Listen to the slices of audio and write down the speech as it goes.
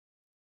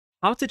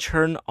How to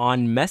turn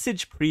on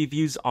message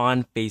previews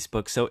on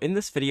Facebook. So in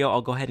this video,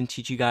 I'll go ahead and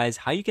teach you guys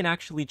how you can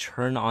actually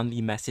turn on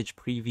the message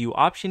preview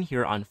option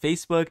here on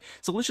Facebook.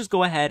 So let's just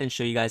go ahead and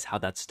show you guys how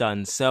that's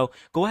done. So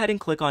go ahead and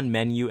click on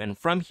menu, and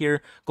from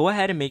here, go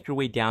ahead and make your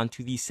way down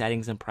to the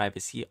settings and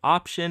privacy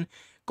option.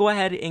 Go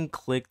ahead and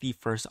click the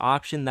first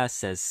option that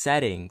says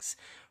settings.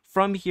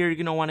 From here, you're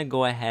going to want to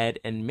go ahead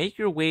and make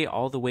your way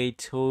all the way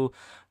to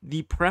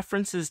the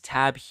preferences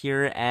tab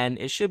here, and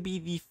it should be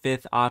the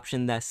fifth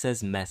option that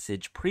says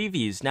message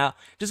previews. Now,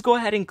 just go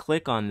ahead and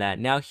click on that.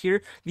 Now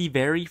here, the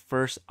very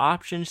first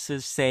option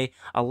says say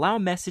allow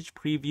message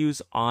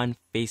previews on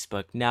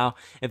Facebook. Now,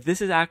 if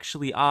this is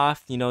actually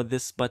off,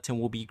 this button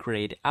will be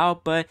grayed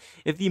out, but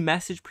if the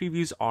message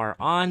previews are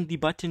on, the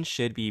button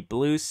should be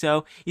blue.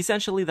 So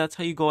essentially, that's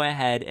how you go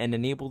ahead and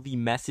enable the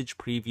message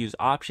previews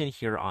option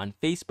here on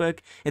Facebook.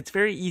 It's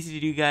very easy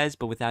to do, guys,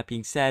 but with that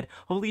being said,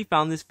 hopefully you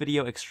found this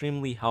video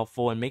extremely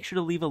helpful, and make sure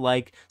to leave a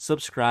like,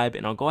 subscribe,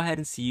 and I'll go ahead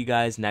and see you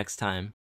guys next time.